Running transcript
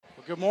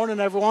Good morning,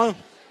 everyone.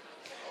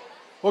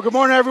 Well, good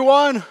morning,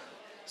 everyone.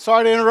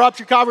 Sorry to interrupt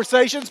your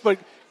conversations, but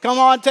come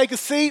on, take a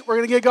seat. We're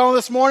going to get going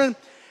this morning.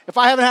 If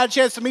I haven't had a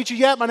chance to meet you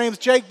yet, my name is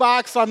Jake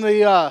Box. I'm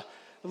the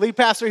lead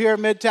pastor here at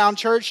Midtown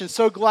Church, and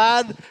so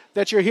glad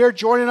that you're here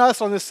joining us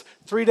on this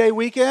 3-day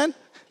weekend.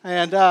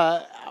 And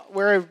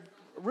we're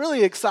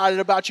really excited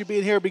about you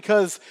being here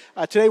because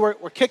today we're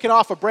kicking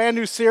off a brand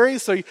new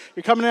series. So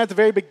you're coming in at the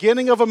very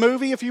beginning of a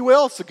movie, if you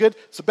will. It's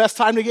the best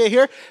time to get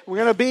here. We're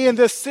going to be in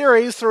this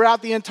series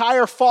throughout the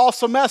entire fall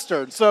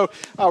semester. And so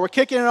we're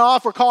kicking it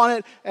off. We're calling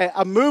it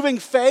a Moving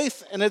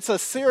Faith, and it's a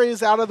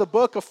series out of the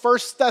book of 1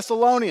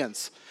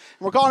 Thessalonians.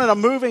 And we're calling it a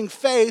Moving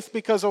Faith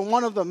because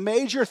one of the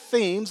major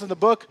themes in the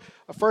book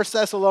of 1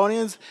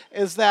 Thessalonians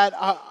is that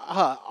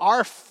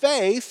our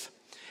faith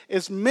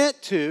is meant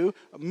to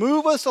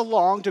move us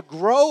along to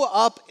grow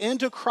up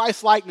into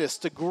Christ-likeness,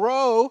 to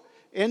grow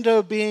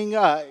into being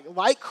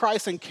like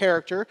Christ in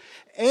character,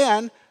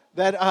 and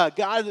that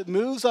God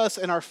moves us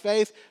in our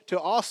faith to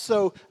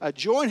also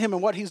join Him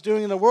in what He's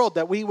doing in the world,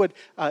 that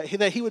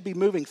He would be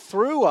moving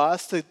through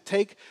us to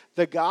take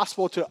the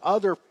gospel to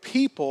other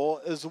people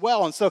as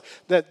well. And so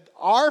that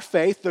our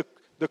faith,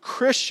 the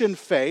Christian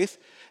faith,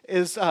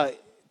 is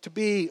to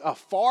be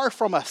far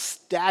from a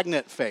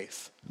stagnant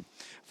faith.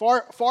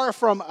 Far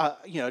from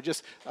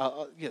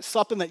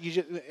something that you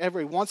just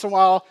every once in a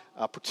while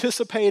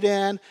participate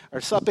in, or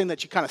something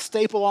that you kind of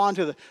staple on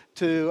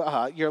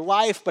to your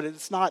life, but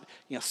it's not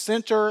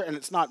center and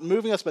it's not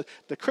moving us. But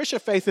the Christian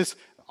faith is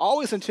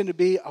always intended to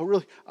be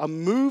a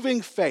moving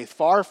faith,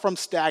 far from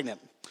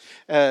stagnant.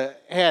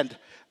 And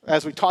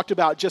as we talked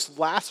about just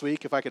last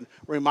week, if I can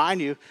remind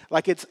you,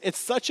 it's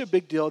such a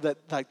big deal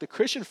that the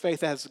Christian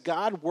faith, as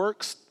God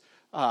works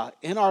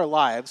in our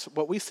lives,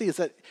 what we see is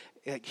that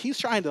He's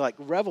trying to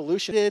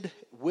revolutionize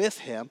with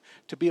Him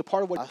to be a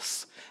part of what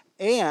us,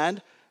 and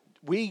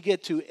we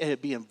get to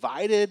be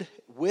invited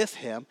with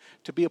Him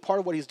to be a part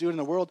of what He's doing in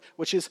the world,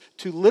 which is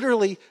to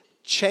literally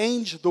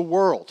change the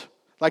world.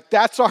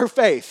 That's our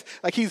faith.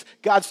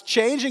 God's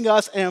changing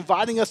us and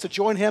inviting us to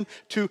join Him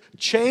to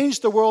change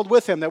the world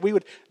with Him, that we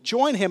would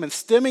join Him in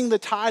stemming the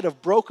tide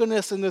of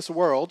brokenness in this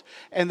world,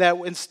 and that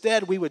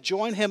instead we would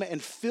join Him in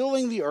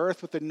filling the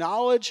earth with the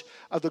knowledge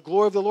of the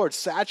glory of the Lord,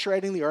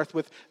 saturating the earth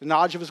with the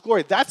knowledge of His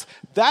glory.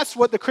 That's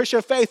what the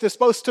Christian faith is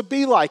supposed to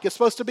be like. It's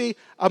supposed to be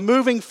a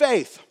moving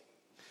faith.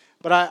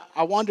 But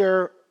I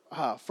wonder,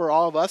 for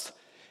all of us,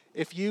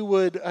 if you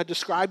would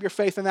describe your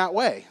faith in that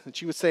way, that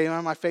you would say,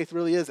 my faith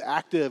really is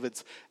active,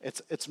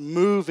 it's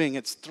moving,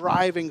 it's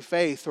thriving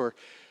faith. Or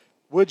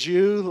would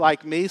you,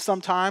 like me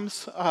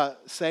sometimes,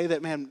 say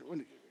that, man,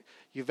 when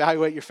you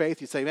evaluate your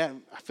faith, you say,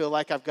 man, I feel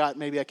like I've got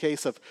maybe a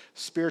case of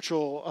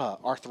spiritual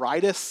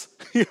arthritis,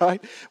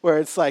 right? Where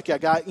it's I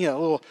got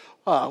a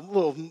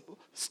little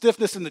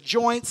stiffness in the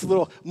joints, a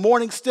little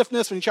morning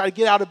stiffness when you try to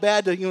get out of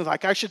bed to,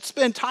 I should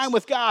spend time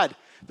with God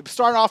to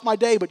start off my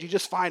day, but you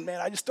just find, man,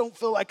 I just don't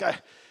feel like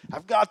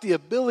I've got the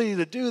ability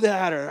to do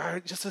that,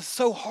 or just it's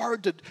so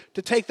hard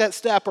to take that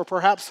step. Or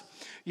perhaps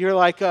you're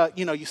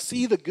you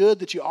see the good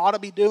that you ought to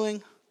be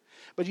doing,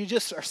 but you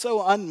just are so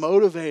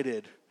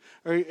unmotivated,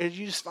 or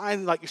you just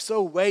find you're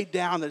so weighed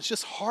down that it's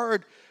just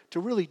hard to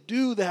really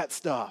do that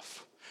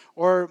stuff.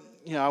 Or,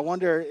 I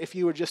wonder if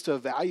you were just to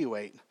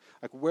evaluate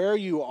where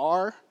you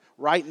are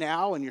right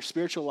now in your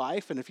spiritual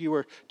life, and if you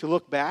were to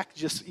look back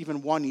just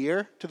even 1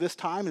 year to this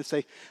time and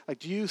say,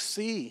 do you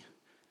see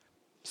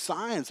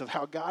signs of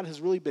how God has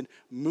really been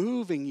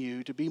moving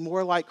you to be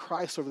more like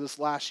Christ over this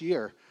last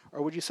year?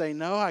 Or would you say,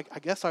 no, I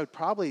guess I would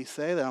probably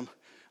say that I'm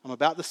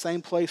about the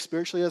same place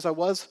spiritually as I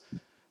was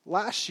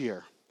last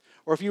year?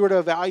 Or if you were to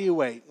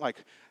evaluate,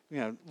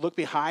 look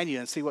behind you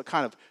and see what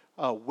kind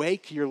of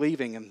wake you're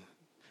leaving, and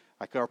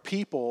are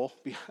people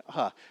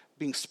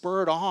being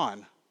spurred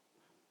on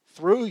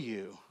through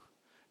you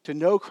to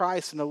know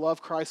Christ and to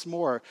love Christ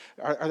more?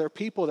 Are there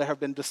people that have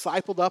been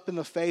discipled up in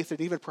the faith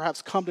and even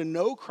perhaps come to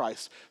know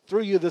Christ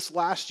through you this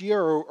last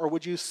year? Or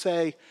would you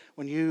say,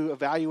 when you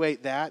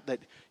evaluate that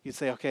you'd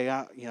say, okay,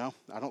 I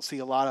don't see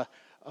a lot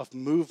of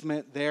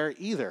movement there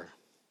either?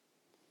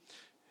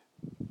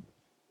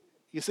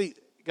 You see,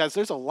 guys,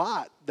 there's a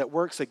lot that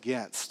works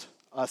against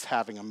us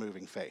having a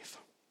moving faith.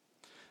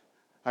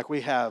 We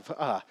have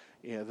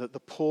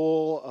the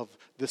pull of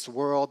this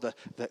world,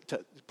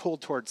 the pull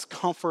towards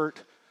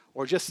comfort,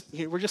 or just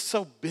we're just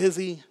so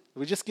busy,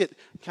 we just get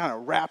kind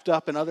of wrapped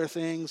up in other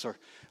things. Or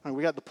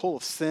we got the pull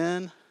of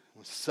sin,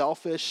 we're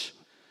selfish,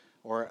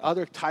 or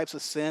other types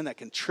of sin that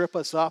can trip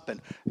us up and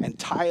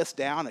tie us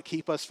down and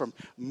keep us from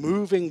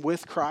moving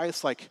with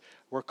Christ like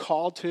we're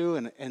called to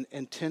and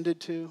intended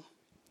to.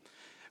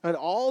 And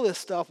all this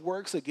stuff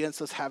works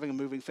against us having a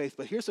moving faith.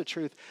 But here's the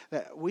truth,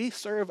 that we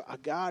serve a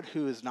God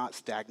who is not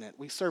stagnant.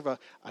 We serve a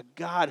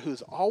God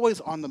who's always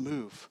on the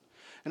move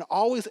and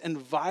always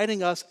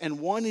inviting us and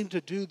wanting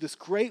to do this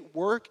great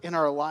work in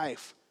our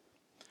life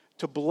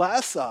to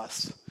bless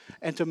us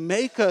and to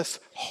make us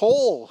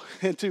whole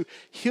and to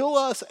heal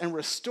us and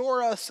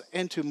restore us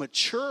and to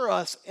mature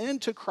us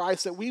into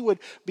Christ, that we would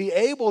be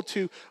able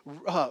to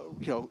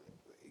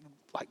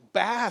like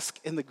bask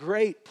in the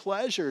great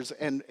pleasures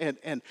and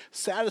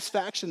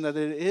satisfaction that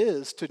it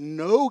is to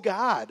know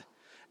God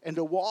and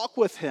to walk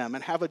with him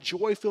and have a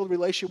joy-filled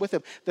relationship with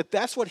him,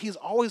 that's what he's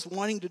always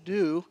wanting to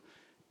do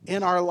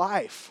in our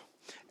life.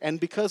 And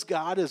because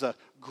God is a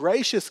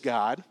gracious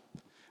God,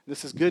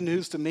 this is good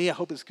news to me, I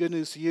hope it's good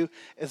news to you,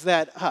 is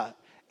that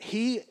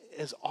he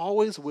is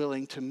always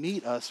willing to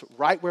meet us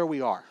right where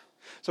we are.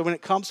 So when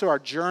it comes to our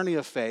journey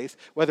of faith,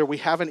 whether we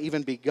haven't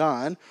even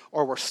begun,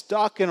 or we're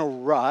stuck in a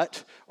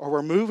rut, or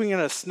we're moving at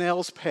a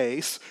snail's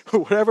pace, or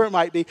whatever it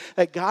might be,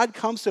 that God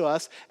comes to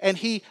us and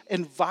he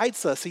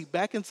invites us, he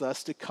beckons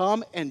us to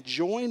come and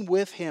join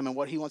with him in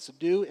what he wants to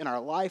do in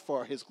our life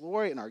for his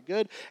glory and our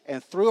good,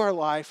 and through our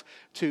life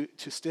to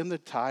stem the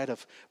tide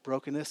of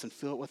brokenness and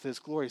fill it with his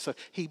glory. So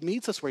he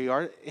meets us where we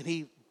are, and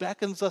he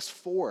beckons us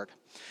forward.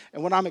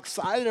 And what I'm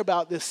excited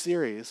about this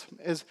series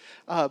is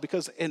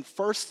because in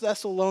 1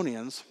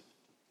 Thessalonians,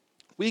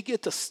 we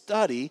get to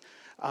study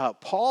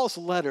Paul's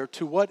letter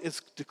to what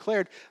is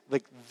declared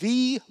like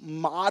the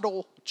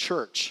model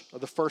church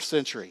of the first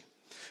century.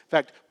 In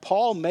fact,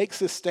 Paul makes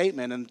this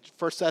statement in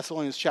 1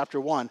 Thessalonians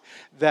chapter 1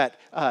 that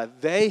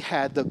they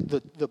had,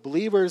 the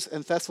believers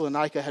in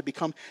Thessalonica had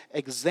become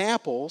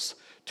examples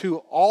to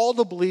all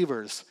the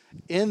believers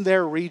in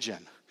their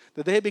region.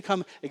 That they had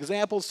become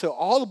examples to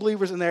all the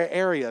believers in their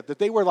area, that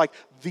they were like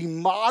the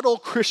model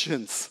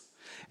Christians.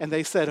 And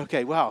they said,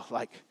 okay, wow,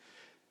 like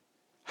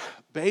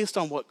based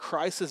on what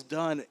Christ has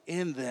done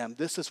in them,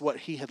 this is what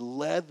he had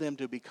led them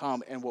to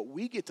become. And what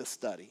we get to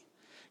study,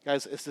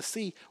 guys, is to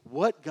see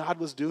what God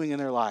was doing in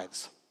their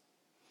lives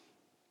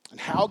and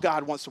how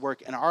God wants to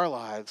work in our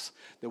lives,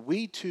 that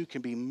we too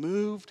can be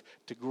moved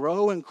to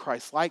grow in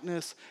Christ's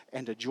likeness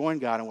and to join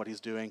God in what he's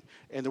doing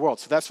in the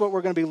world. So that's what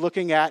we're going to be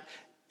looking at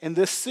in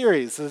this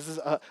series. This is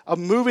a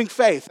moving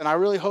faith, and I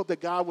really hope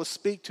that God will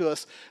speak to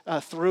us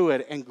through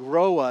it and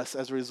grow us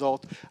as a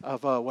result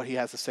of what he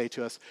has to say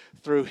to us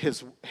through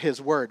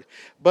his word.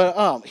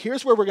 But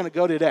here's where we're going to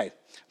go today.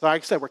 So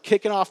like I said, we're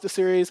kicking off the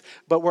series,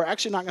 but we're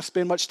actually not going to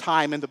spend much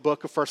time in the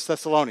book of 1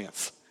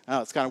 Thessalonians.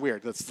 It's kind of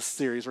weird. That's the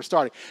series we're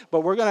starting.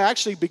 But we're going to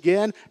actually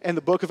begin in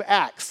the book of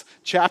Acts,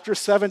 chapter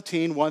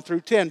 17, 1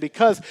 through 10,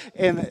 because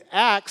in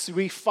Acts,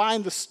 we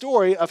find the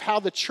story of how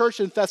the church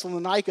in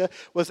Thessalonica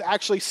was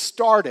actually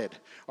started.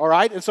 All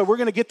right? And so we're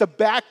going to get the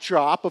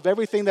backdrop of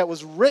everything that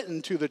was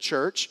written to the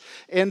church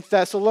in 1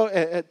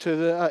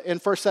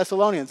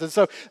 Thessalonians. And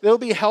so there'll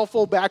be a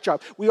helpful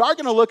backdrop. We are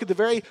going to look at the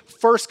very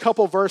first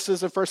couple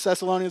verses of 1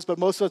 Thessalonians, but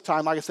most of the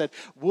time, like I said,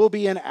 we'll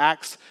be in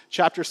Acts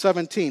chapter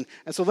 17.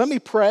 And so let me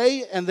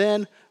pray, and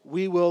then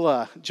we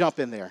will jump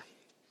in there.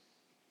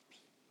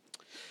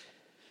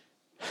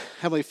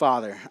 Heavenly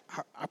Father,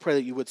 I pray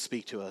that you would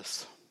speak to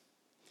us.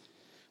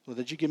 Lord,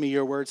 that you give me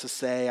your words to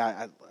say.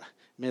 I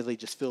admittedly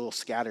just feel a little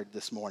scattered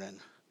this morning.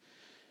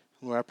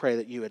 Lord, I pray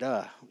that you would,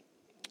 Lord,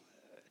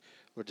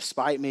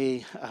 despite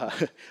me,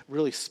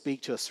 really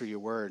speak to us through your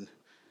word,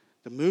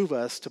 to move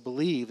us to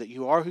believe that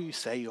you are who you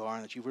say you are,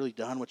 and that you've really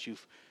done what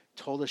you've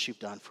told us you've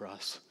done for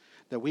us,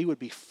 that we would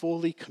be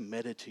fully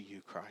committed to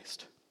you,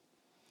 Christ.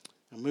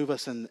 And move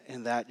us in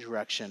that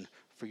direction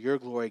for your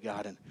glory,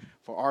 God, and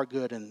for our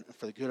good and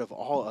for the good of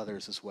all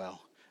others as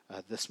well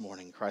this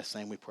morning. In Christ's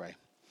name we pray.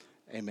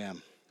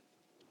 Amen.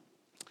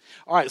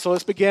 All right, so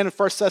let's begin in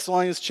 1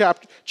 Thessalonians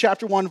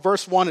chapter 1,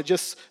 verse 1. It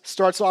just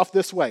starts off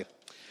this way.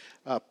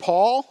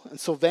 Paul and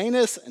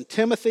Silvanus and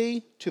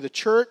Timothy to the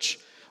church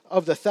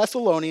of the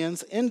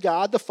Thessalonians in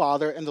God the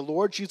Father and the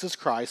Lord Jesus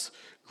Christ,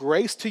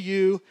 grace to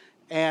you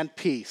and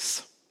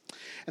peace.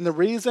 And the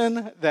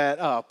reason that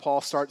Paul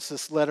starts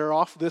this letter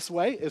off this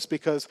way is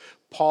because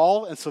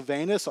Paul and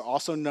Silvanus are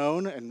also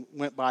known and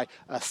went by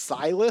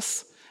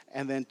Silas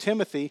and then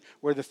Timothy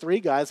were the three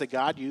guys that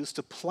God used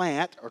to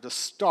plant or to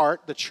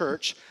start the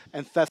church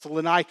in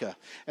Thessalonica.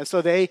 And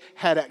so they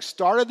had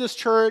started this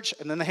church,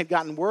 and then they had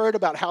gotten word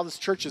about how this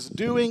church is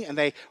doing, and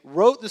they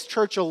wrote this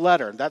church a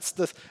letter. That's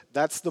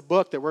the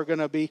book that we're going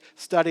to be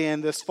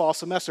studying this fall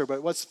semester.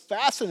 But what's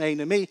fascinating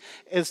to me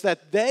is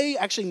that they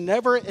actually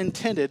never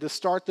intended to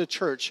start the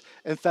church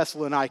in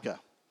Thessalonica.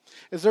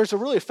 There's a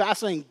really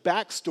fascinating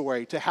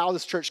backstory to how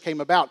this church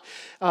came about.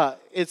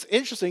 It's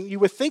interesting. You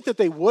would think that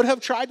they would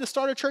have tried to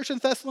start a church in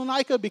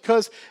Thessalonica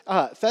because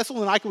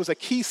Thessalonica was a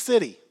key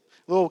city.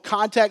 A little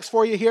context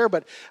for you here,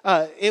 but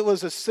it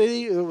was a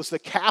city, it was the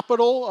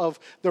capital of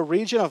the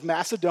region of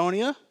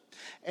Macedonia.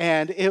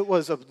 And it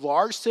was a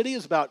large city. It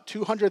was about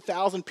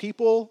 200,000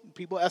 people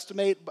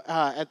estimate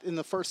in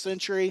the first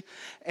century.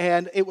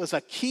 And it was a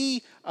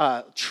key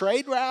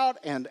trade route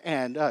and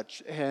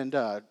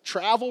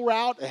travel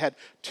route. It had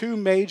two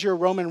major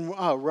Roman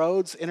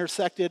roads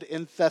intersected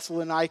in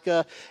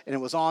Thessalonica, and it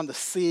was on the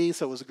sea,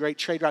 so it was a great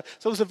trade route.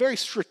 So it was a very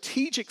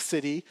strategic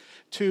city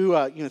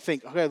to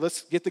think, okay,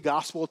 let's get the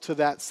gospel to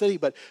that city.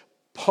 But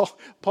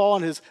Paul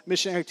and his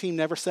missionary team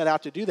never set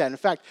out to do that. In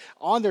fact,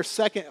 on their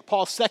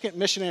Paul's second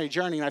missionary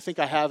journey, and I think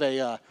I have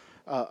a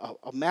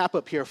a map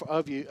up here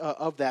of you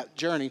of that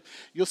journey,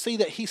 you'll see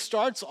that he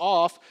starts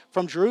off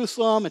from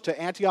Jerusalem into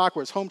Antioch,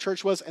 where his home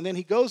church was, and then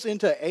he goes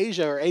into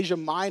Asia or Asia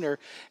Minor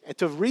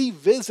to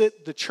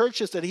revisit the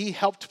churches that he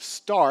helped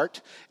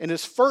start in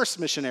his first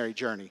missionary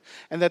journey.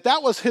 And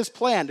that was his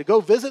plan, to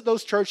go visit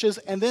those churches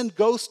and then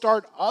go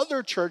start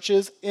other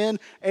churches in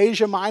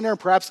Asia Minor and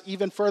perhaps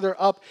even further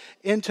up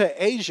into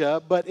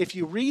Asia. But if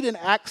you read in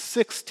Acts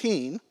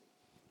 16,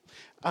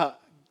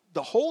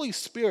 the Holy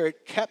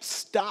Spirit kept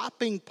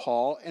stopping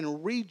Paul and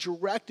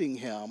redirecting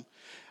him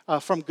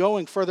from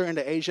going further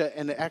into Asia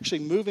and actually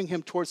moving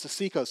him towards the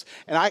seacoast.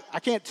 And I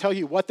can't tell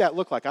you what that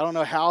looked like. I don't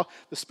know how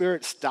the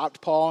Spirit stopped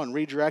Paul and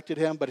redirected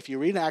him, but if you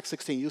read in Acts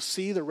 16, you'll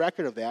see the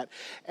record of that.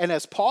 And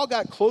as Paul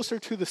got closer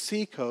to the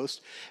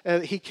seacoast,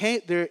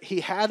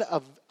 he had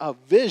a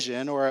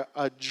vision or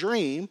a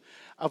dream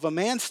of a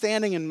man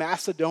standing in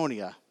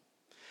Macedonia.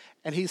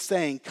 And he's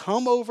saying,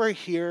 come over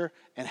here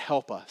and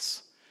help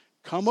us.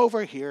 Come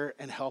over here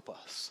and help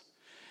us.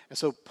 And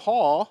so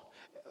Paul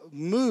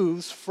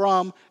moves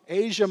from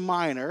Asia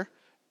Minor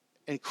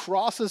and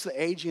crosses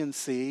the Aegean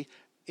Sea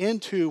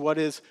into what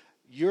is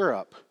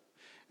Europe.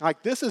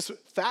 Like, this is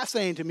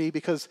fascinating to me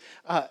because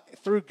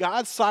through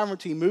God's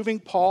sovereignty, moving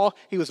Paul,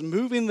 he was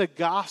moving the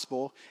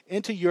gospel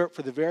into Europe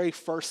for the very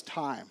first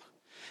time.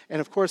 And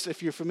of course,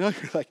 if you're familiar,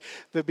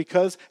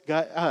 because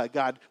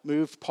God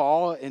moved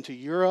Paul into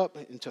Europe,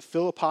 into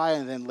Philippi,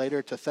 and then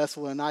later to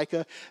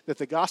Thessalonica, that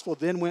the gospel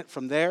then went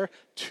from there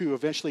to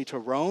eventually to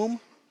Rome,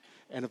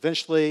 and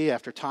eventually,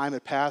 after time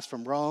had passed,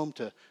 from Rome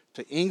to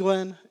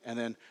England, and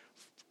then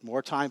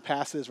more time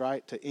passes,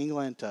 right, to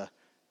England,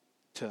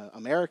 to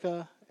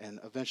America, and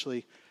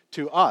eventually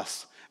to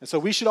us. And so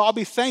we should all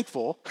be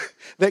thankful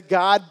that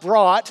God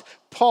brought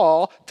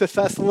Paul to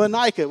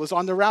Thessalonica. It was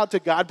on the route to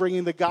God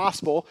bringing the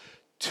gospel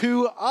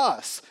to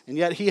us. And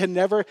yet he had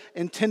never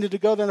intended to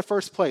go there in the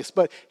first place.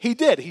 But he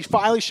did. He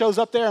finally shows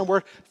up there, and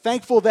we're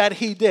thankful that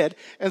he did.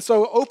 And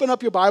so open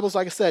up your Bibles,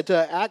 like I said,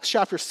 to Acts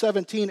chapter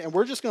 17, and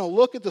we're just going to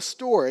look at the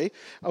story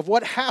of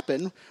what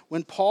happened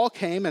when Paul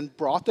came and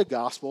brought the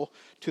gospel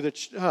to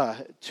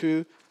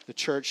the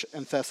church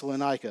in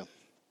Thessalonica.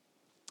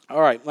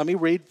 All right, let me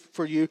read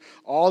for you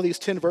all these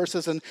 10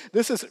 verses. And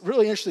this is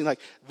really interesting.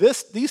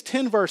 These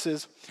 10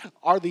 verses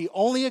are the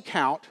only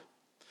account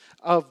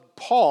of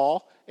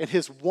Paul and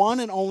his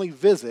one and only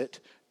visit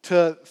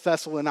to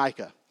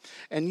Thessalonica.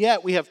 And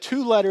yet we have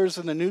 2 letters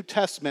in the New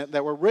Testament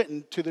that were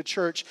written to the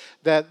church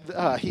that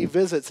he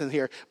visits in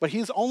here. But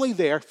he's only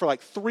there for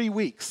 3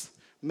 weeks,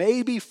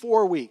 maybe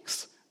 4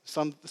 weeks.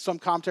 Some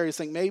commentaries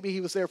think maybe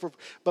he was there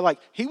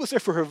he was there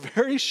for a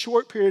very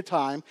short period of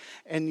time,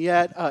 and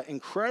yet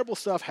incredible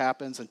stuff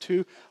happens, and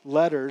 2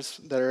 letters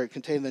that are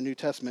contained in the New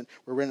Testament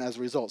were written as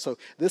a result. So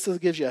this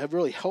gives you a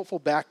really helpful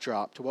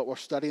backdrop to what we're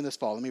studying this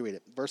fall. Let me read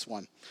it. Verse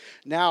 1.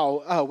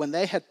 Now, when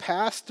they had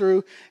passed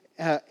through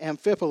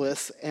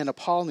Amphipolis and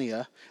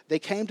Apollonia, they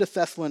came to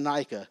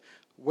Thessalonica,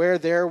 where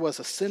there was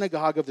a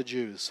synagogue of the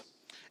Jews.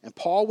 And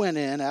Paul went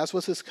in, as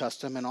was his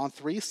custom, and on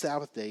 3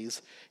 Sabbath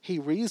days he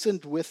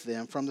reasoned with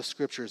them from the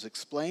Scriptures,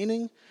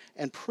 explaining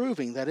and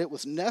proving that it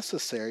was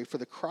necessary for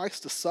the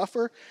Christ to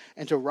suffer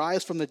and to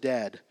rise from the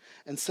dead,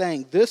 and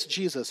saying, this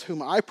Jesus,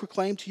 whom I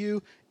proclaim to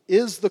you,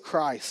 is the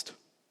Christ.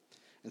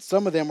 And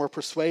some of them were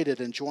persuaded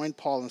and joined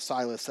Paul and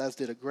Silas, as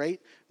did a great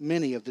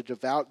many of the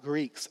devout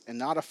Greeks, and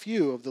not a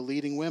few of the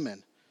leading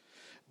women.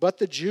 But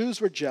the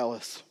Jews were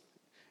jealous.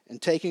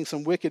 And taking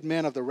some wicked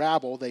men of the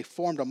rabble, they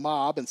formed a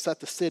mob and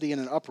set the city in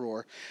an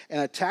uproar and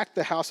attacked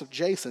the house of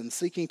Jason,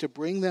 seeking to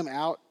bring them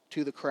out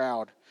to the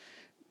crowd.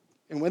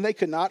 And when they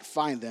could not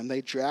find them,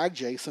 they dragged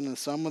Jason and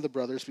some of the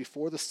brothers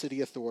before the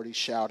city authorities,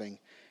 shouting,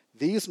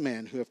 these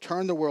men who have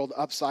turned the world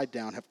upside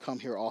down have come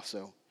here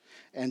also.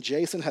 And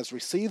Jason has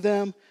received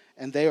them,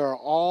 and they are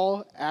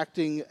all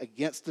acting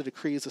against the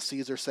decrees of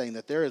Caesar, saying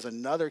that there is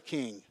another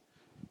king,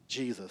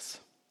 Jesus.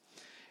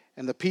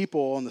 And the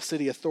people and the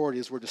city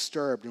authorities were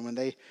disturbed when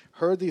they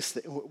heard these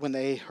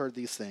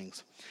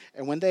things.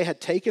 And when they had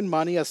taken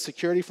money as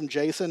security from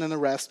Jason and the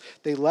rest,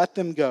 they let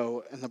them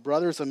go. And the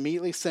brothers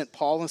immediately sent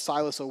Paul and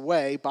Silas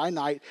away by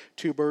night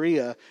to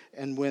Berea.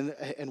 And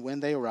when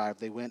they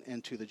arrived, they went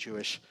into the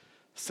Jewish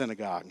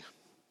synagogue.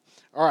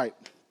 All right.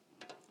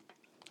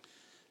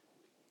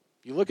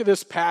 You look at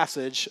this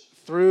passage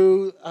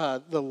through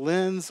the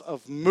lens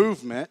of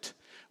movement.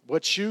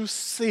 What you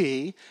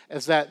see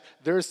is that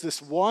there's this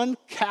one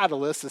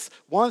catalyst, this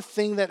one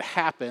thing that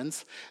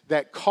happens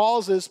that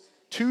causes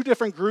 2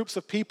 different groups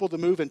of people to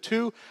move in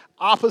 2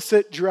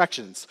 opposite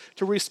directions,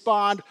 to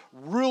respond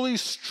really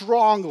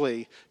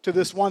strongly to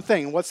this one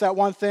thing. And what's that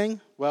one thing?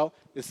 Well,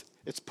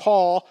 it's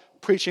Paul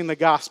preaching the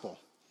gospel.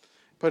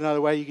 Put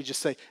another way, you could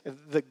just say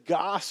the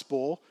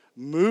gospel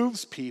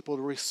moves people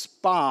to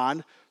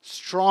respond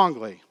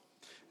strongly.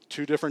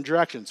 2 different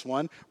directions.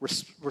 One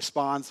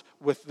responds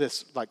with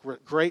this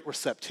great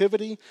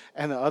receptivity,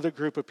 and the other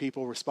group of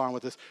people respond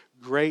with this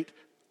great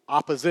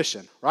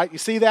opposition, right? You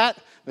see that?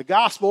 The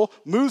gospel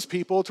moves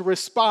people to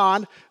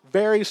respond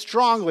very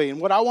strongly.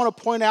 And what I want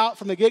to point out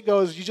from the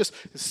get-go is you just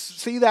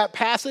see that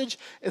passage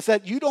is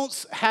that you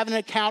don't have an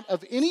account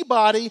of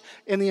anybody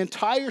in the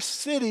entire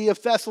city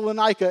of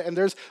Thessalonica, and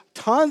there's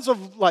tons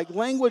of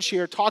language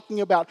here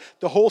talking about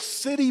the whole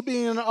city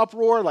being in an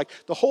uproar,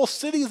 the whole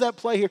city is at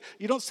play here.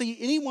 You don't see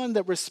anyone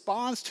that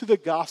responds to the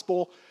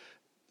gospel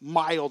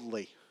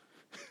mildly,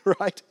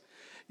 right?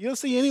 You don't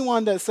see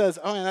anyone that says,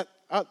 "Oh, man,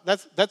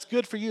 that's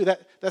good for you.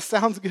 That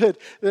sounds good,"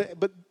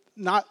 but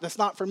that's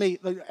not for me.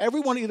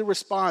 Everyone either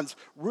responds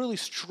really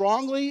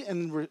strongly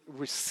in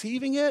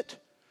receiving it,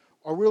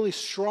 or really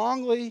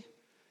strongly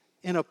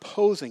in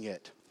opposing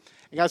it.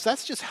 And guys,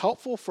 that's just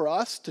helpful for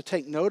us to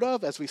take note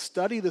of as we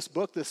study this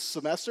book this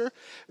semester.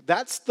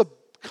 That's the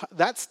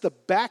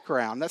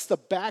background, that's the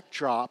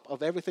backdrop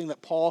of everything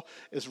that Paul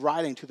is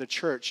writing to the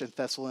church in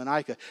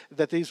Thessalonica,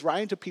 that he's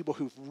writing to people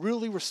who've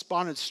really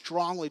responded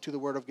strongly to the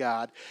Word of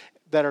God,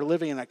 that are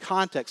living in a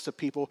context of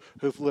people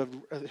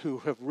who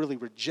have really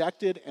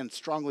rejected and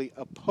strongly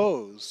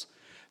oppose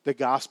the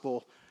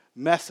gospel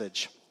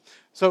message.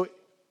 So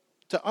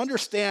to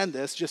understand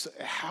this, just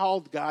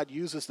how God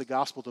uses the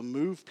gospel to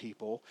move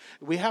people,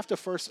 we have to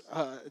first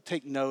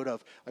take note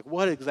of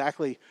what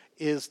exactly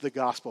is the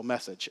gospel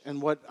message.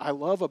 And what I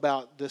love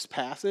about this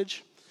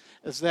passage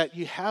is that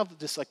you have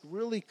this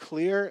really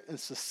clear and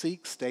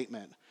succinct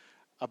statement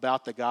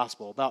about the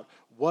gospel, about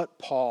what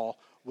Paul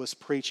was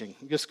preaching.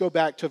 Just go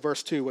back to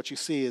verse 2. What you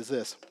see is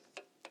this.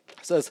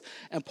 It says,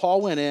 "And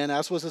Paul went in,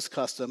 as was his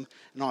custom,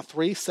 and on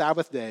 3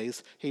 Sabbath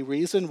days he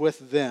reasoned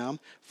with them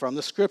from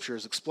the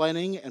Scriptures,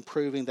 explaining and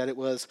proving that it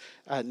was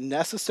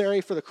necessary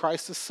for the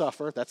Christ to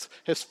suffer," that's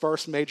his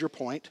first major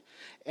point,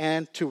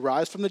 "and to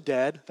rise from the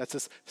dead," that's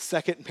his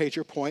second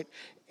major point,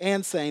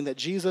 "and saying that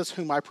Jesus,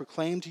 whom I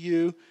proclaim to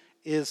you,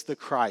 is the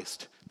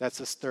Christ." That's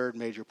his third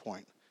major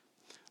point.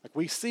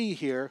 We see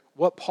here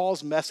what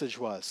Paul's message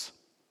was.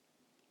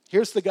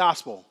 Here's the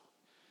gospel.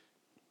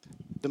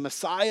 The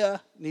Messiah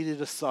needed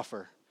to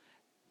suffer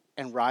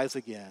and rise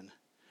again,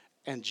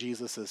 and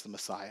Jesus is the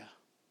Messiah.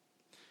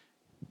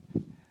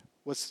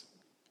 What's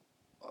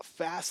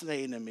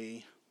fascinating to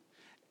me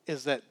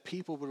is that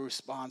people would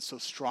respond so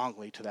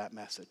strongly to that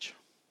message.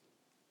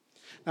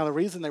 Now, the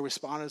reason they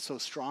responded so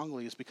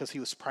strongly is because he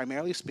was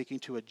primarily speaking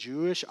to a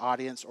Jewish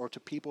audience or to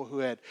people who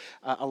had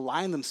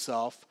aligned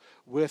themselves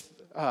with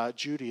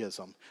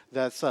Judaism.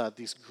 That's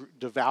these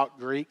devout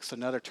Greeks.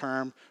 Another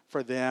term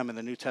for them in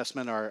the New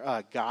Testament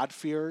are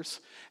God-fearers.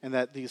 And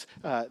that these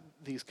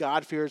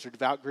God-fearers or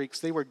devout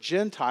Greeks, they were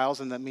Gentiles,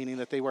 in the meaning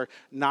that they were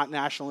not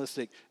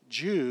nationalistic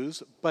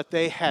Jews, but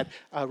they had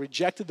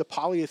rejected the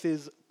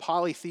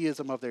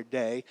polytheism of their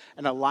day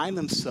and aligned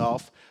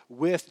themselves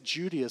with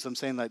Judaism,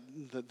 saying that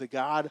the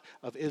God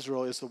of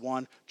Israel is the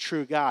one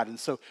true God. And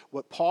so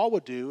what Paul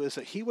would do is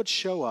that he would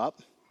show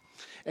up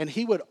and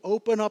he would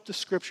open up the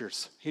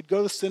Scriptures. He'd go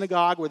to the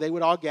synagogue where they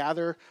would all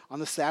gather on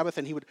the Sabbath,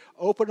 and he would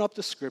open up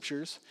the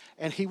Scriptures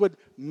and he would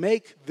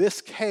make this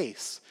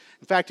case.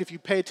 In fact, if you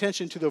pay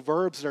attention to the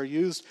verbs that are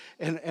used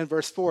in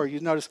verse 4, you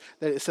notice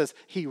that it says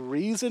he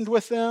reasoned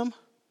with them,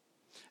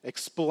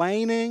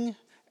 explaining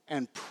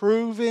and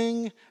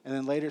proving, and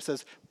then later it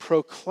says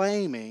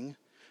proclaiming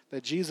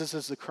that Jesus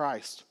is the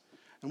Christ.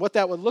 And what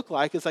that would look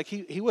like is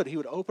he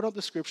would open up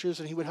the Scriptures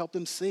and he would help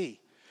them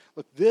see.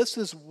 Look, this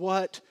is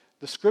what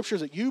the Scriptures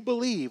that you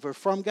believe are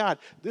from God.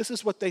 This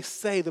is what they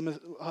say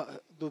the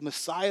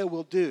Messiah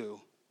will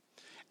do.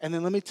 And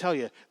then let me tell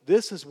you,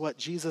 this is what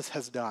Jesus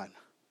has done.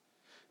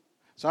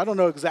 So I don't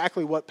know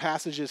exactly what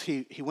passages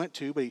he went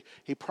to, but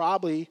he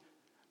probably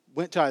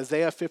went to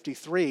Isaiah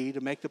 53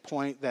 to make the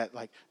point that,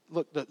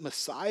 look, the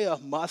Messiah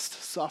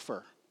must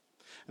suffer.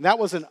 And that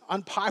was an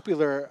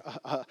unpopular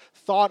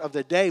thought of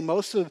the day.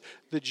 Most of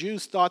the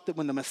Jews thought that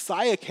when the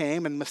Messiah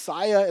came, and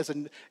Messiah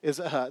is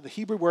the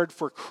Hebrew word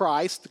for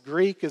Christ. The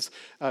Greek is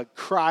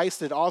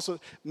Christ. It also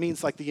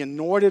means the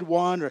anointed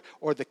one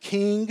or the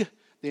king,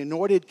 the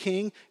anointed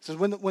king. It says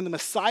when the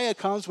Messiah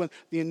comes, when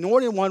the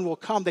anointed one will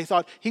come, they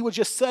thought he would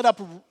just set up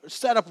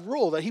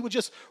rule, that he would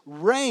just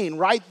reign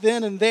right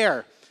then and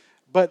there.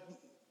 But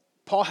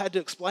Paul had to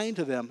explain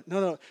to them,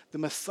 no, the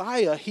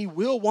Messiah, he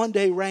will one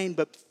day reign,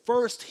 but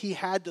first he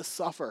had to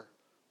suffer.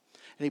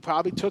 And he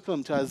probably took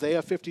them to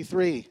Isaiah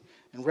 53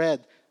 and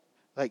read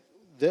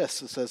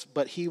this. It says,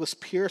 "But he was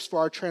pierced for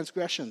our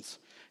transgressions,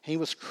 he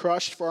was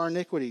crushed for our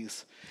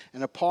iniquities,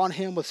 and upon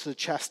him was the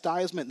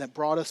chastisement that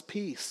brought us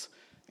peace.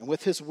 And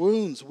with his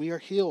wounds we are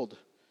healed.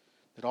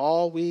 That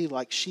all we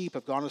like sheep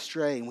have gone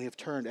astray, and we have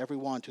turned every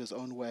one to his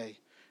own way.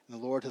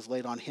 And the Lord has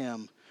laid on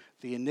him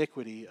the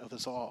iniquity of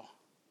us all."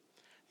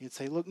 You'd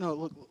say,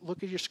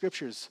 look at your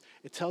Scriptures.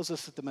 It tells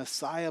us that the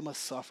Messiah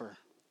must suffer.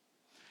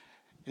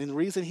 And the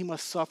reason he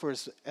must suffer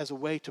is as a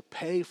way to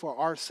pay for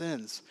our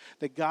sins.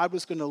 That God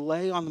was going to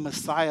lay on the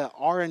Messiah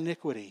our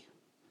iniquity.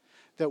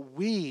 That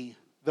we,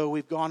 though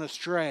we've gone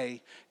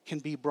astray, can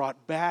be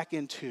brought back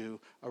into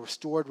a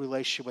restored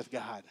relationship with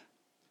God.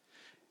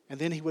 And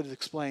then he would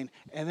explain,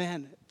 and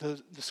then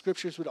the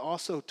Scriptures would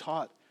also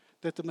taught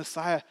that the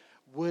Messiah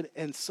would,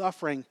 in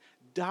suffering,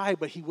 die,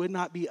 but he would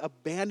not be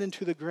abandoned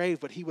to the grave,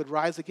 but he would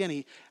rise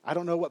again. I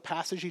don't know what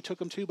passage he took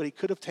them to, but he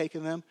could have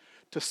taken them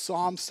to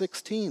Psalm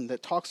 16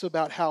 that talks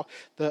about how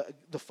the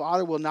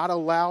Father will not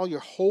allow your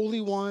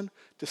Holy One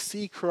to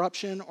see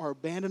corruption or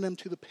abandon him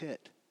to the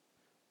pit.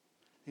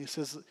 And he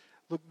says,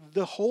 look,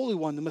 the Holy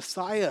One, the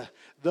Messiah,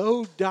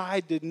 though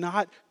died, did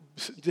not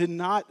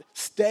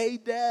stay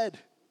dead.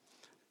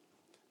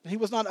 He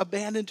was not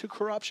abandoned to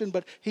corruption,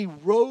 but he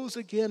rose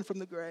again from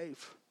the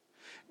grave.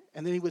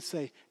 And then he would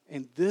say,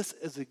 and this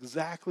is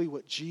exactly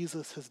what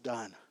Jesus has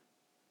done.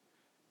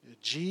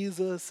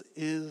 Jesus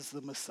is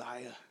the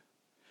Messiah.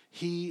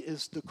 He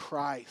is the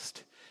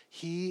Christ.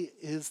 He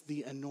is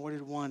the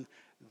anointed one,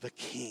 the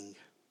King.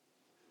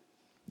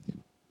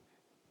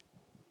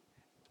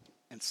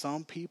 And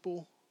some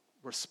people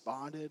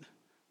responded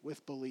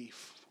with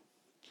belief.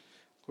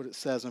 What it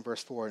says in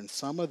verse 4, and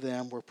some of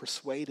them were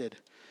persuaded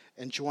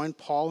and joined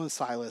Paul and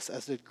Silas,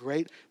 as did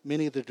great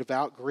many of the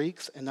devout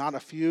Greeks and not a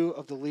few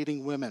of the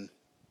leading women.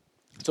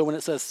 So when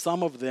it says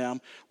some of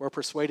them were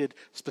persuaded,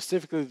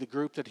 specifically the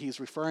group that he's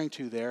referring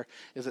to there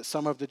is that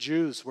some of the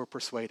Jews were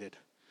persuaded.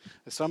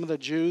 Some of the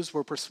Jews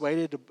were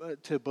persuaded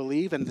to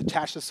believe and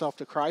attach themselves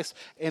to Christ.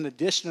 In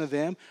addition to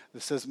them,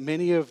 it says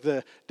many of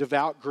the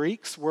devout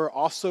Greeks were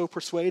also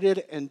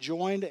persuaded and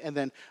joined, and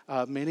then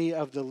many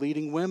of the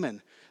leading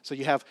women. So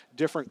you have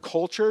different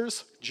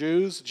cultures,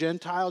 Jews,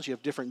 Gentiles, you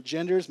have different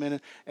genders, men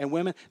and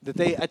women, that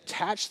they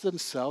attach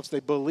themselves,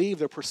 they believe,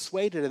 they're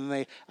persuaded, and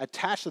they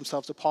attach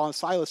themselves to Paul and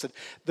Silas. And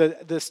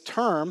this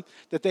term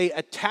that they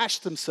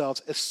attach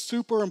themselves is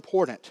super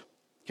important,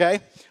 okay?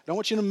 I don't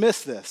want you to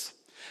miss this.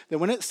 That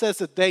when it says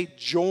that they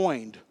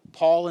joined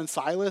Paul and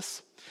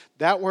Silas,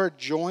 that word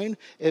join,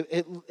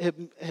 it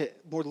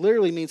more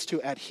literally means to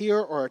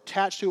adhere or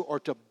attach to or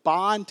to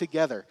bond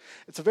together.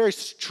 It's a very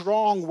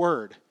strong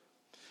word.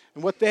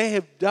 And what they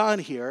have done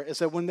here is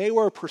that when they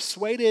were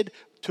persuaded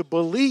to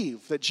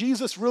believe that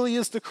Jesus really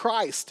is the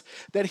Christ,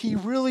 that he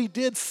really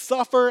did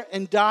suffer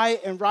and die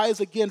and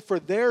rise again for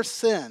their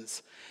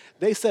sins,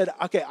 they said,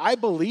 okay, I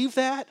believe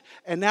that,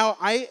 and now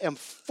I am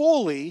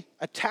fully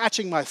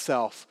attaching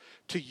myself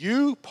to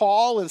you,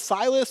 Paul and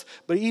Silas,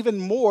 but even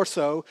more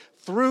so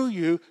through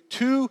you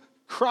to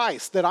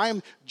Christ, that I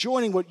am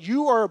joining what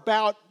you are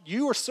about.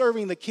 You are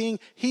serving the King.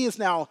 He is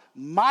now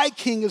my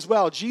King as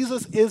well.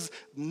 Jesus is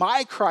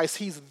my Christ.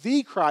 He's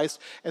the Christ.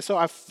 And so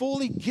I've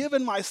fully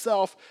given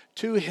myself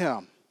to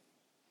him.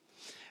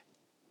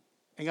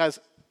 And guys,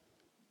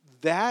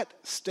 that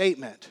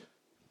statement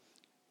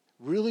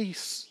really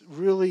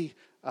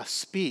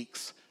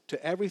speaks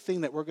to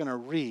everything that we're going to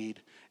read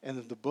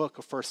in the book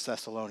of 1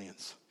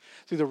 Thessalonians.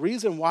 See, the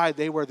reason why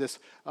they were this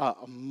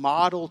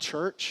model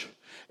church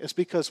is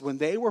because when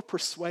they were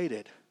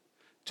persuaded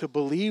to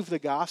believe the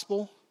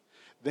gospel,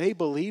 they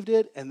believed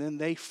it, and then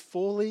they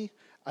fully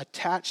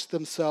attached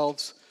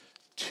themselves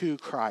to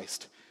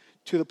Christ.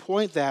 To the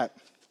point that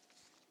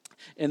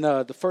in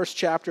the first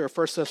chapter of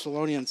 1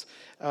 Thessalonians,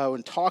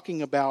 when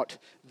talking about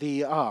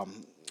the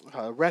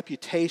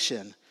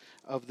reputation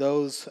of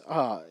those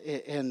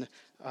in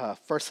 1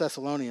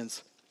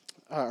 Thessalonians,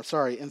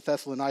 in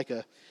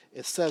Thessalonica,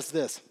 it says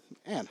this.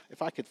 Man,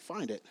 if I could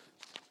find it.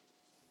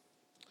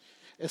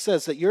 It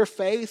says that your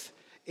faith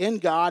in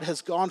God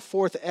has gone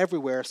forth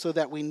everywhere, so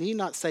that we need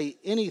not say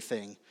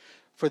anything,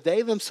 for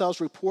they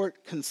themselves report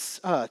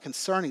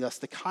concerning us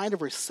the kind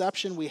of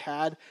reception we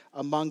had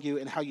among you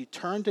and how you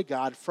turned to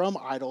God from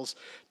idols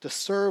to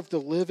serve the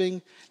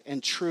living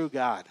and true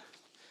God.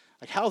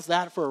 Like, how's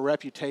that for a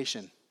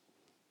reputation?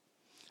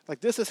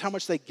 Like, this is how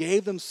much they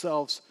gave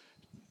themselves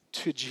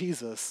to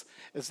Jesus,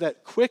 is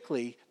that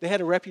quickly they had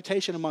a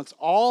reputation amongst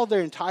all their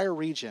entire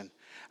region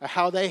of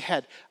how they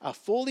had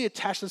fully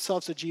attached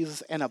themselves to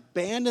Jesus and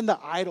abandoned the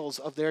idols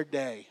of their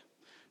day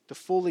to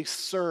fully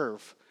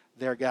serve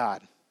their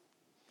God.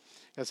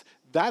 Because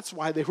that's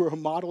why they were a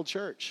model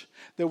church.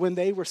 That when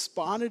they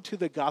responded to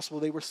the gospel,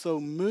 they were so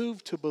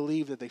moved to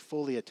believe that they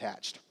fully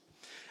attached.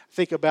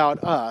 Think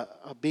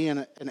about being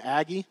an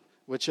Aggie,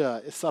 which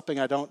is something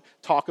I don't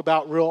talk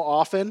about real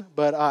often,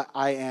 but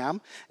I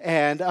am.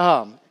 And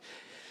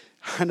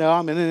I know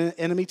I'm in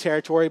enemy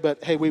territory,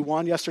 but hey, we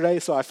won yesterday,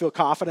 so I feel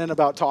confident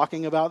about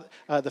talking about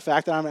the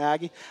fact that I'm an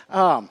Aggie.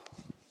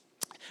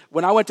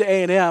 When I went to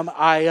A&M,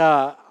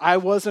 I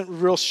wasn't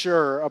real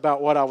sure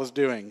about what I was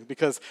doing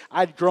because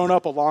I'd grown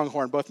up a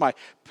Longhorn. Both my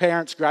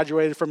parents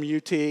graduated from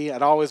UT.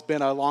 I'd always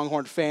been a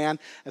Longhorn fan.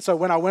 And so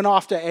when I went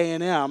off to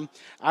A&M,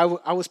 I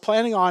was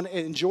planning on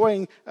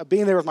enjoying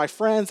being there with my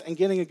friends and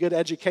getting a good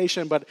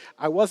education, but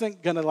I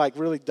wasn't going to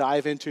really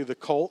dive into the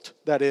cult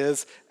that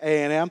is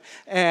A&M.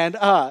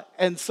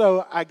 And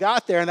so I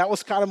got there, and that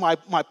was kind of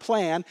my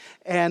plan.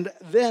 And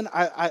then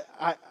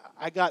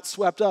I got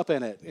swept up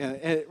in it, and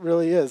it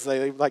really is.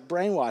 They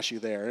brainwash you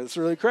there. It's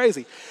really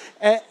crazy.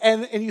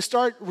 And you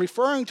start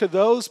referring to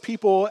those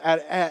people at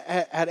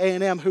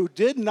A&M who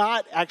did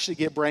not actually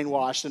get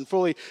brainwashed and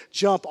fully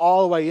jump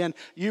all the way in.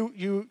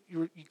 You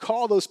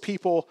call those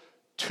people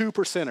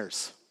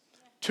 2%ers.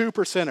 two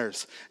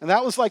percenters. And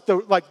that was like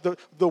the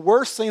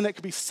worst thing that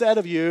could be said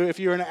of you if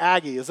you're an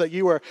Aggie, is that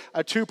you were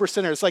a two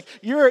percenter. It's like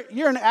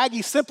you're an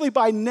Aggie simply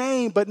by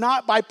name, but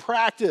not by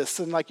practice.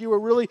 And like you were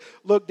really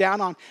looked down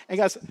on. And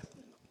guys,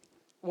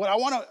 what I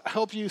want to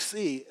help you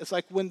see is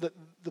like when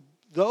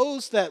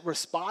those that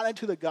responded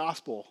to the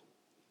gospel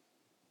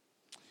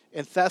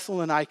in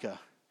Thessalonica,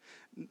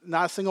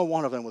 not a single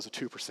one of them was a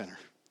two percenter.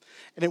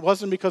 And it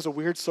wasn't because of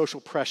weird social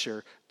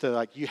pressure to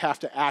like, you have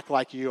to act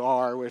like you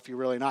are if you're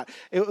really not.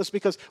 It was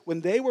because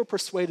when they were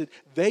persuaded,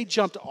 they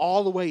jumped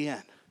all the way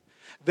in.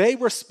 They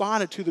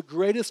responded to the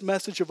greatest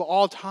message of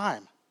all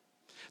time,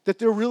 that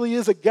there really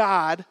is a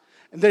God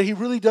and that he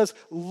really does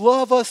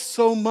love us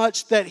so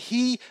much that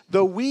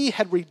though we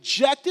had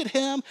rejected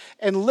him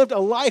and lived a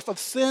life of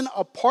sin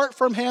apart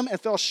from him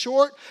and fell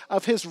short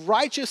of his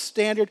righteous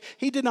standard,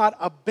 he did not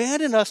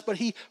abandon us, but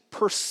he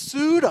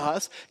pursued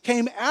us,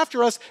 came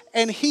after us,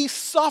 and he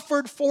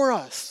suffered for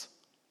us.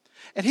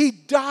 And he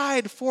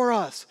died for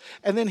us.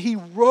 And then he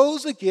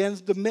rose again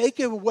to make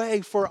a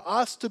way for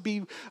us to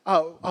be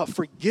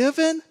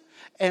forgiven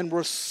and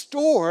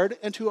restored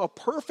into a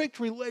perfect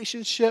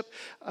relationship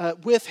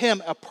with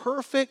him, a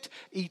perfect,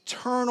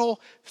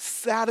 eternal,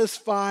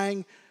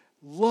 satisfying,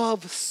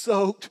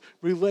 love-soaked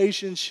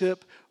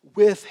relationship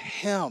with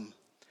him.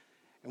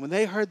 And when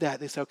they heard that,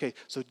 they said, okay,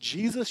 so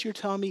Jesus, you're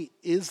telling me,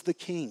 is the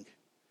king.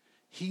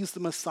 He's the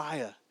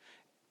Messiah.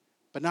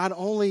 But not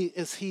only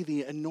is he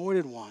the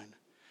anointed one,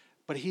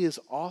 but he is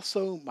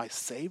also my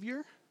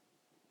Savior.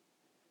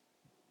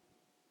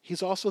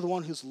 He's also the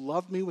one who's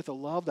loved me with a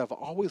love that I've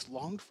always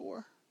longed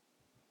for.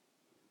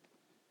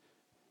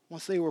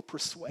 Once they were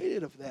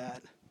persuaded of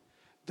that,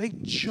 they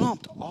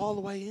jumped all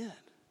the way in.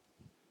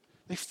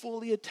 They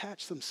fully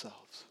attached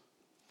themselves,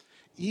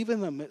 even in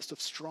the midst of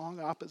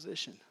strong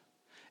opposition.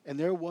 And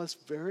there was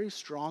very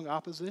strong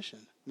opposition.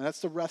 And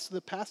that's the rest of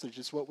the passage.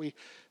 It's what we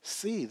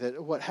see,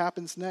 that what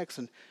happens next.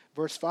 In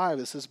verse 5,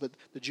 it says, but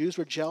the Jews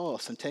were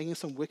jealous, and taking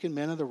some wicked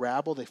men of the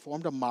rabble, they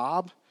formed a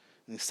mob,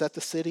 and they set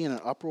the city in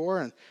an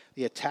uproar, and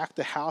they attacked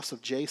the house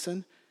of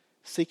Jason,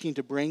 seeking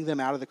to bring them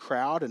out of the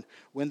crowd. And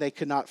when they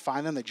could not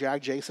find them, they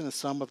dragged Jason and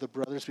some of the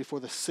brothers before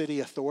the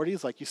city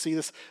authorities. Like you see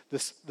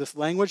this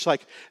language,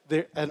 like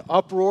they're an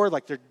uproar,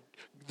 like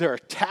they're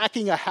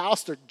attacking a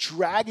house, they're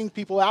dragging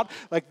people out.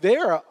 Like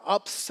they're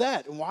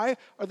upset. And why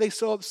are they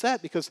so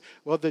upset? Because,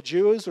 well, the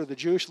Jews or the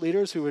Jewish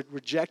leaders who had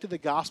rejected the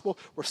gospel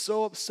were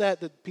so upset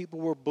that people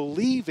were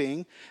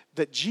believing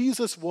that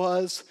Jesus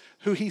was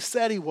who he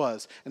said he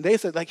was. And they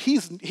said, like, he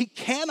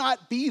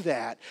cannot be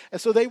that. And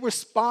so they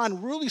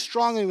respond really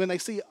strongly when they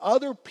see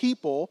other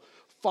people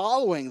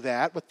following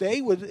that, what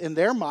they would, in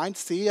their mind,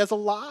 see as a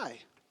lie.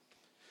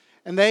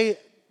 And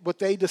what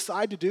they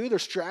decide to do, their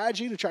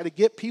strategy to try to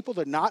get people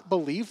to not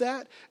believe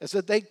that, is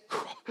that they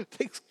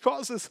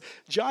cause this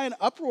giant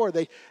uproar.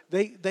 They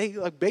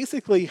like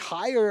basically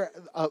hire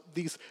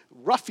these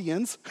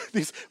ruffians,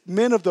 these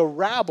men of the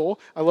rabble.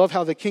 I love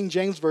how the King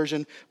James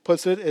Version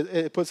puts it.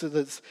 It puts it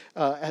as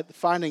at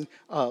finding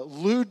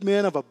lewd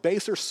men of a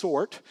baser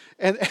sort.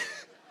 And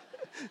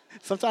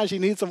sometimes you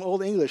need some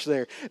old English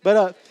there.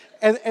 But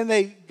and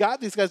they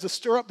got these guys to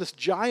stir up this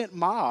giant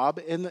mob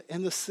in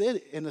the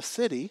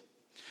city.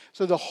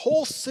 So the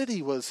whole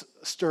city was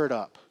stirred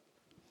up.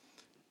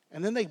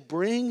 And then they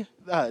bring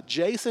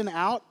Jason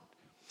out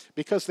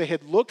because they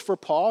had looked for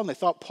Paul, and they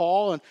thought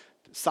Paul and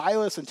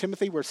Silas and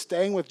Timothy were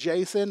staying with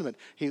Jason, but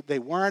they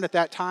weren't at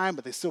that time,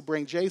 but they still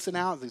bring Jason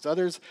out and these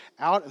others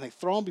out, and they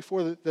throw them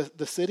before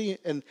the city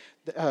and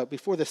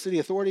before the city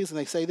authorities, and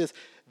they say this: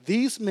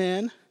 these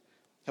men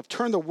have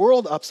turned the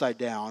world upside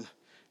down,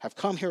 have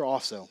come here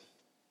also.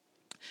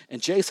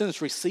 And Jason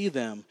has received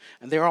them,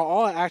 and they are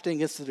all acting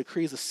against the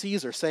decrees of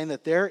Caesar, saying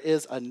that there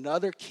is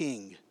another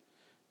king,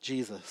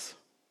 Jesus.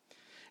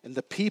 And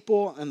the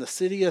people and the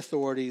city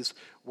authorities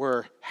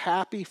were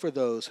happy for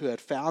those who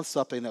had found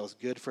something that was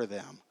good for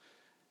them.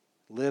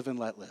 Live and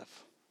let live.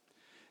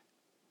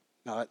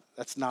 Now,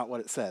 that's not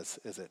what it says,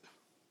 is it?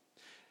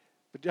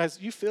 But guys,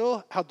 you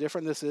feel how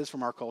different this is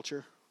from our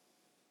culture?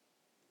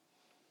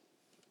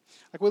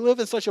 Like, we live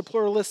in such a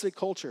pluralistic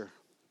culture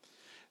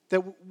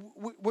that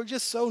we're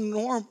just so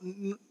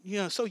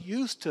so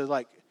used to,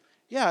 like,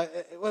 yeah,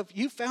 well, if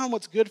you found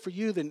what's good for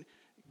you, then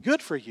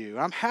good for you.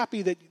 I'm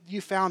happy that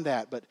you found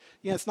that, but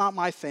it's not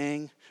my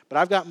thing. But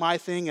I've got my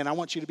thing, and I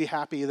want you to be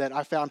happy that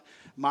I found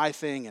my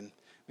thing. And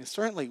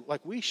certainly,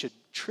 like, we should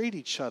treat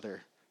each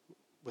other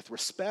with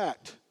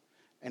respect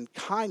and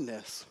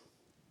kindness.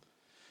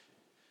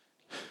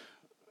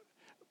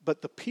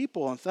 But the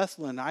people in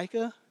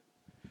Thessalonica,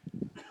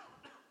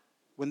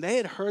 when they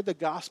had heard the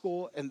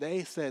gospel and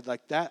they said,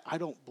 like, that, I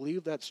don't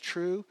believe that's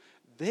true,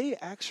 they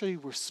actually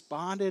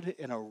responded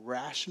in a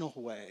rational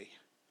way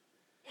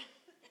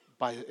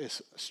by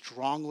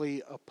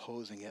strongly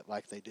opposing it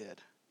like they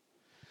did.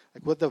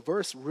 Like, what the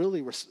verse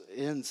really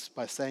ends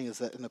by saying is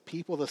that, and the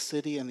people of the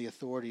city and the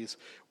authorities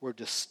were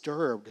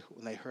disturbed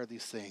when they heard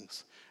these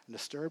things. And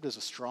disturbed is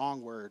a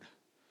strong word.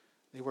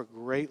 They were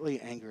greatly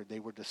angered.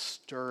 They were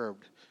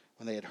disturbed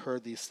when they had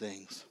heard these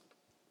things.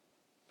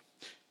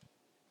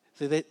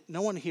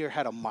 no one here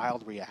had a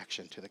mild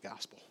reaction to the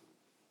gospel.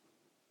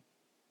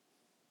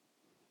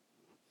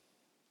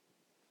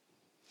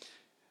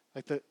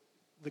 Like the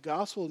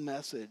gospel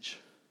message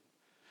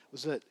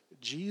was that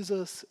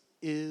Jesus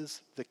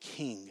is the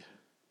King.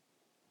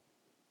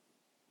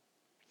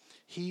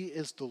 He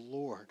is the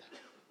Lord.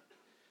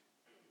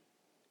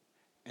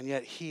 And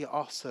yet he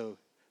also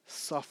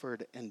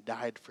suffered and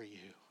died for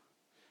you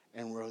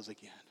and rose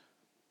again.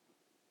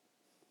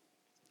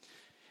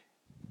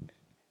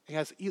 And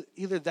guys,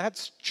 either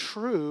that's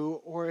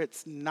true or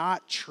it's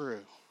not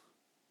true.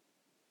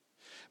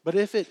 But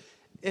if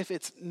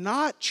it's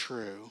not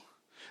true,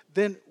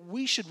 then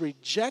we should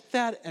reject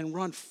that and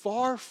run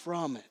far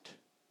from it.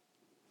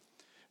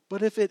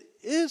 But if it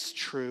is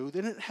true,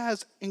 then it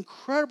has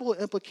incredible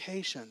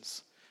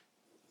implications.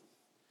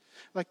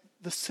 Like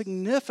the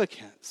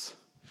significance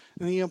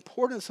and the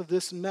importance of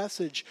this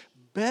message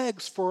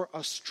begs for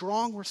a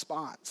strong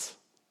response.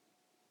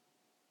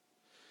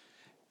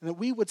 And that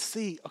we would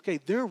see, okay,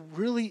 there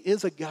really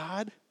is a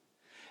God.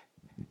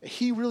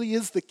 He really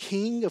is the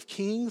King of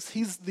Kings.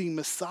 He's the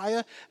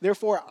Messiah.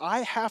 Therefore,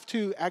 I have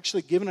to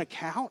actually give an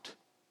account.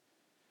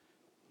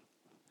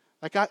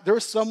 Like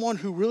there's someone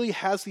who really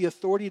has the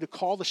authority to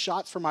call the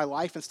shots for my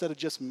life instead of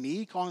just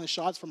me calling the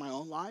shots for my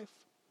own life.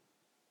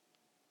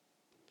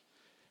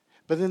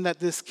 But then that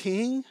this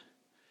King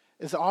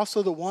is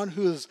also the one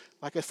who is,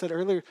 like I said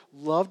earlier,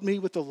 loved me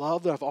with the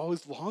love that I've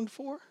always longed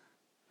for.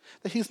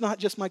 That he's not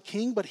just my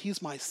King, but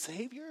he's my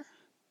Savior.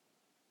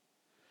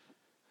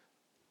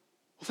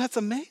 Well, that's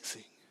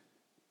amazing.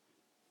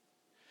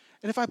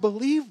 And if I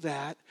believe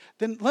that,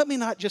 then let me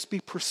not just be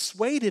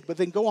persuaded, but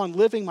then go on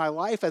living my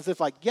life as if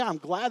like, yeah, I'm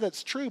glad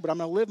that's true, but I'm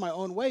going to live my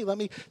own way. Let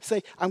me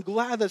say, I'm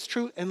glad that's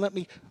true, and let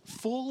me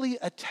fully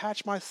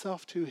attach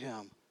myself to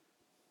him.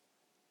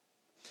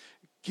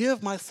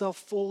 Give myself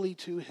fully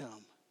to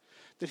him.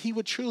 That he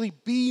would truly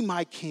be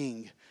my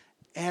King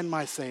and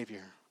my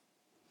Savior.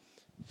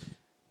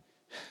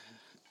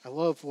 I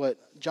love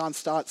what John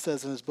Stott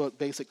says in his book,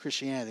 Basic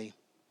Christianity.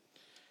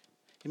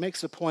 He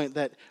makes the point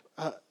that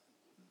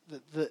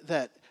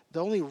that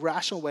the only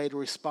rational way to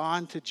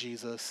respond to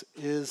Jesus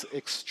is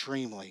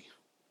extremely.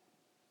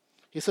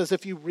 He says,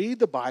 if you read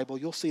the Bible,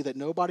 you'll see that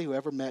nobody who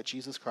ever met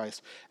Jesus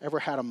Christ ever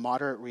had a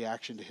moderate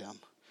reaction to him.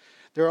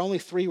 There are only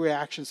 3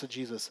 reactions to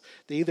Jesus.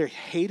 They either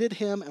hated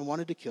him and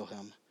wanted to kill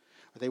him,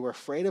 or they were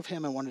afraid of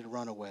him and wanted to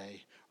run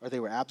away, or they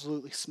were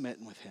absolutely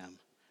smitten with him,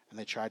 and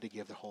they tried to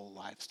give their whole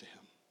lives to him.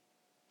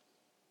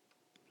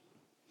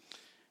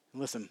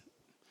 And listen,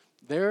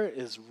 there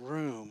is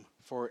room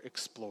for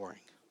exploring.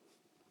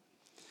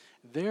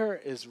 There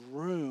is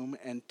room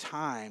and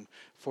time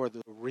for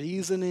the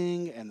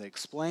reasoning and the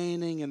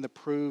explaining and the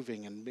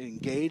proving and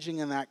engaging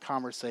in that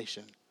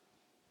conversation.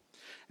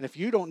 And if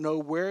you don't know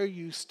where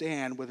you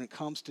stand when it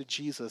comes to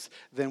Jesus,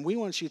 then we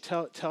want you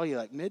to tell you,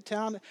 like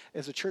Midtown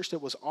is a church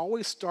that was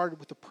always started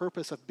with the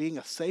purpose of being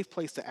a safe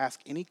place to ask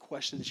any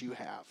questions you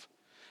have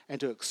and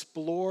to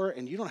explore,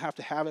 and you don't have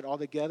to have it all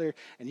together,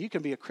 and you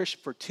can be a Christian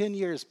for 10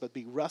 years but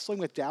be wrestling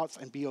with doubts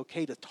and be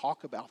okay to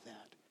talk about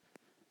that.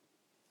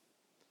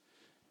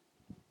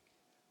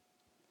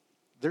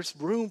 There's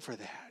room for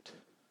that.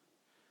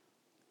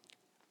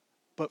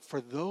 But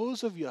for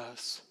those of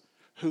us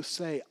who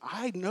say,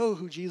 I know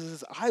who Jesus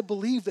is, I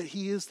believe that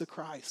he is the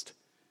Christ,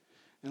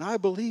 and I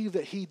believe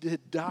that he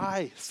did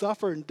die,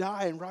 suffer and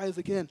die and rise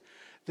again,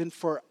 then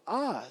for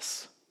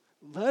us,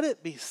 let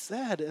it be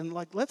said, and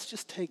let's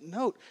just take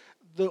note,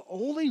 the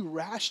only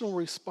rational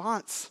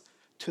response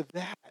to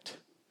that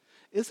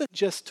isn't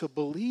just to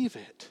believe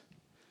it,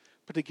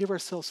 but to give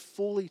ourselves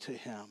fully to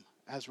him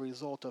as a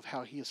result of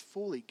how he has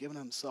fully given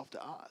himself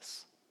to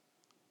us.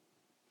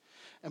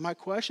 And my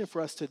question for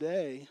us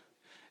today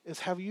is,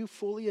 have you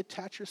fully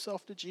attached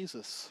yourself to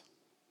Jesus?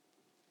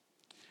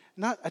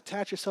 Not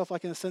attach yourself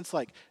like in a sense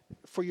like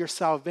for your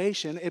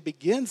salvation, it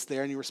begins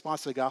there in your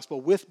response to the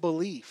gospel with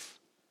belief.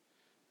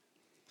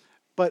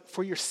 But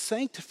for your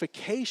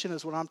sanctification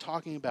is what I'm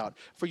talking about.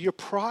 For your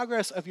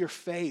progress of your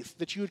faith,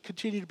 that you would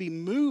continue to be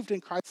moved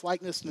in Christ's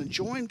likeness and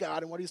enjoying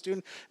God and what he's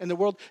doing in the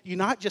world. You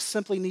not just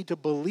simply need to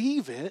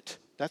believe it,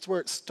 that's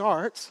where it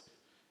starts,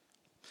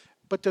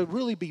 but to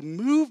really be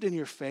moved in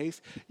your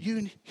faith,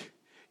 you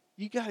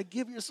got to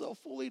give yourself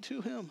fully to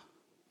him.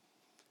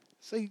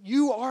 Say,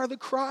 you are the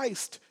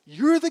Christ.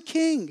 You're the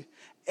King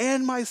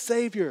and my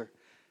Savior.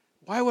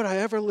 Why would I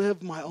ever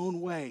live my own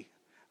way?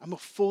 I'm going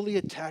to fully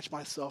attach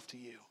myself to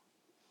you.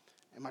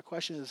 And my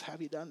question is,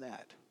 have you done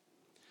that?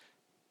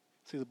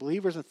 See, the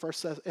believers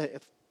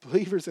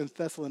in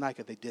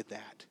Thessalonica, they did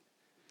that.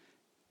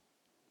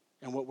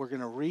 And what we're going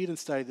to read and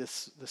study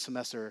this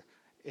semester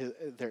is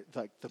they're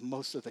like the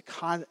most of the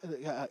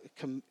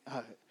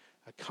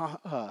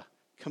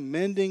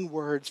commending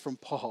words from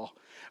Paul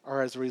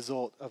are as a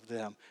result of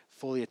them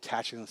fully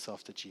attaching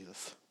themselves to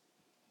Jesus.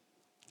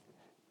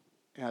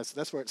 And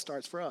that's where it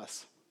starts for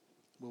us.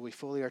 Will we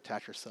fully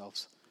attach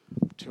ourselves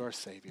to our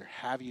Savior?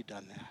 Have you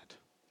done that?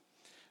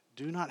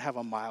 Do not have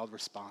a mild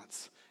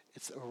response.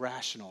 It's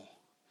irrational.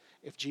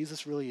 If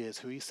Jesus really is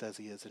who he says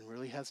he is and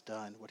really has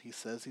done what he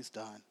says he's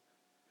done,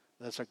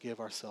 Let us give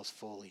ourselves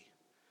fully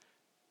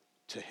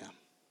to him.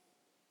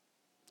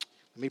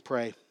 Let me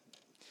pray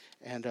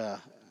and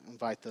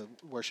invite the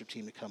worship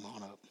team to come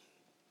on up.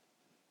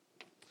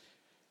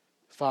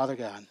 Father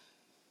God,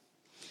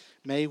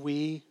 may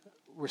we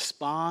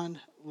respond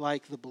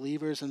like the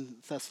believers in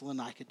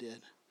Thessalonica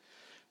did.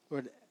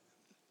 Lord,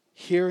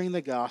 hearing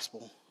the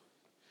gospel,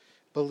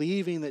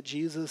 believing that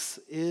Jesus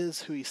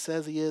is who he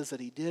says he is, that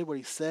he did what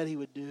he said he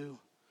would do.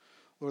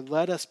 Lord,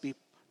 let us be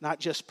not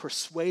just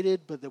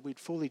persuaded, but that we'd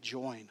fully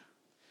join,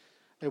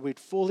 that we'd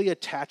fully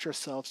attach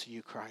ourselves to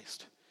you,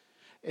 Christ,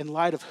 in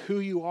light of who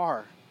you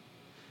are,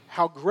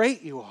 how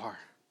great you are.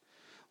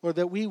 Lord,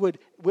 that we would,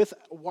 with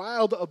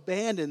wild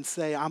abandon,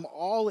 say, I'm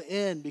all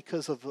in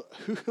because of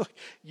who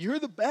you're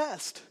the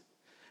best.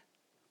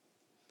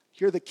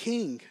 You're the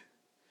King,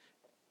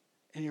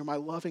 and you're my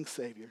loving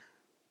Savior.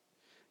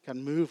 God,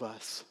 move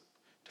us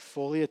to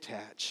fully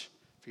attach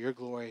for your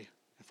glory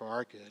and for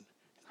our good. In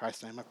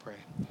Christ's name I pray.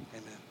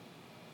 Amen.